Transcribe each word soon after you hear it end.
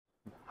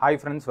Hi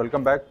friends,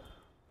 welcome back.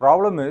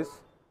 Problem is,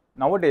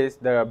 nowadays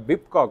the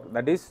bipcock,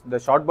 that is the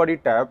short body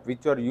tap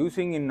which you are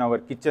using in our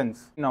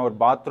kitchens, in our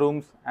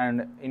bathrooms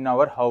and in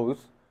our house,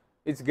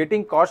 it's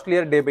getting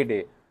costlier day by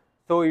day.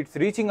 So it's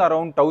reaching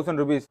around 1000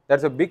 rupees.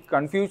 There's a big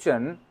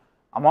confusion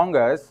among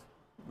us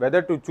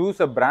whether to choose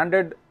a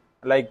branded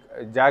like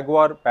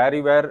Jaguar,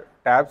 Parryware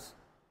taps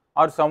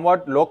or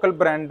somewhat local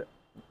brand,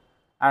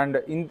 and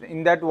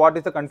in that what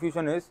is the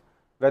confusion is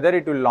whether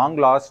it will long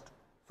last.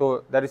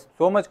 So there is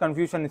so much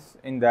confusion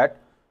in that.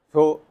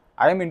 So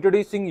I am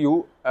introducing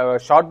you a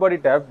short body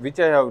tap which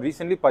I have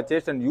recently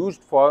purchased and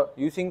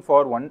using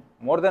for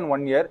more than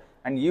 1 year,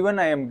 and even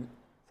I am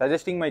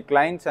suggesting my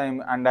clients,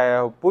 and I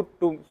have put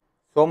to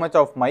so much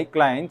of my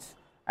clients,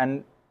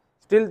 and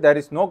still there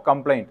is no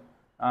complaint.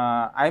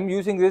 I am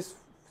using this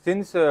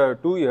since 2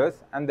 years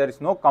and there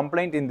is no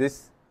complaint in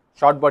this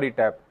short body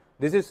tap.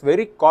 This is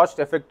very cost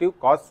effective,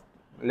 cost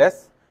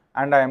less,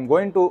 and I am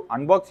going to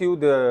unbox you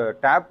the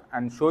tap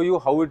and show you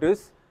how it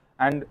is,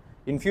 and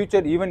in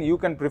future even you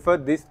can prefer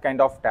this kind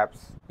of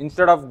taps.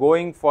 Instead of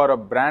going for a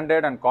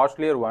branded and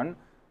costlier one,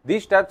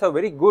 these taps are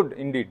very good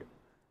indeed.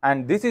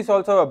 And this is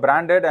also a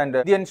branded and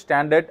Indian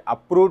standard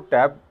approved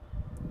tap,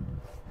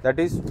 that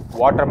is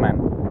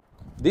Waterman.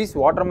 These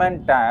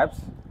Waterman taps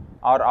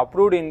are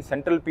approved in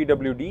Central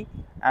Cpwd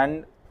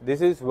and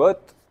this is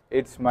worth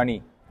its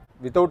money.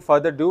 Without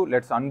further ado,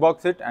 let's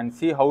unbox it and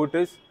see how it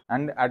is,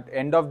 and at the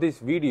end of this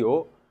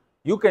video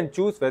you can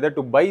choose whether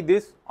to buy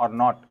this or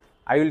not.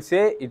 I will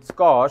say its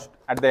cost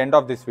at the end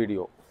of this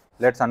video.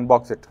 Let's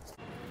unbox it.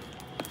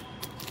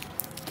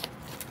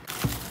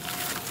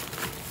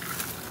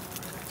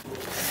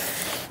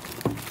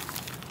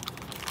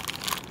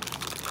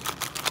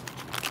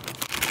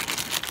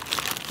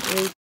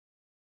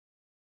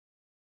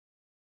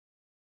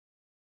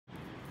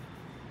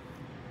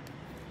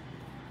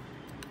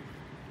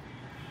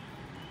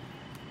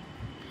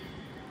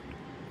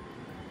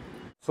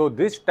 So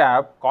this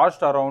tap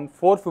cost around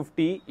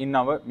 450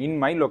 in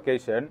my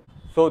location.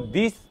 So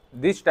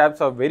these taps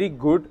are very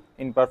good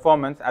in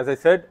performance. As I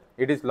said,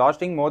 it is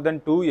lasting more than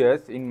 2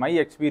 years. In my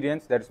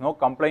experience, there is no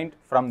complaint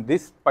from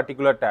this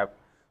particular tap.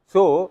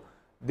 So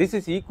this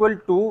is equal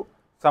to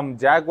some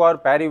Jaguar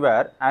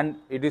Parryware and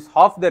it is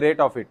half the rate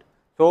of it.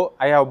 So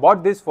I have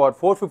bought this for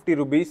 450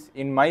 rupees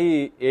in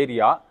my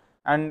area,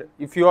 and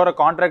if you are a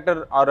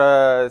contractor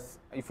or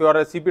if you are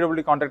a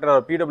Cpwd contractor or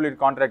a Pwd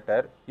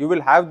contractor, you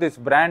will have this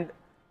brand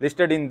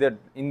listed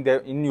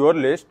in your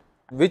list,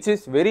 which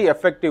is very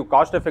effective,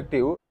 cost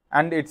effective,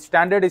 and its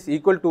standard is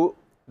equal to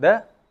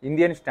the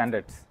Indian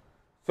standards.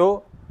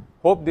 So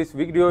hope this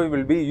video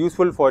will be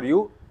useful for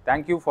you.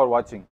 Thank you for watching.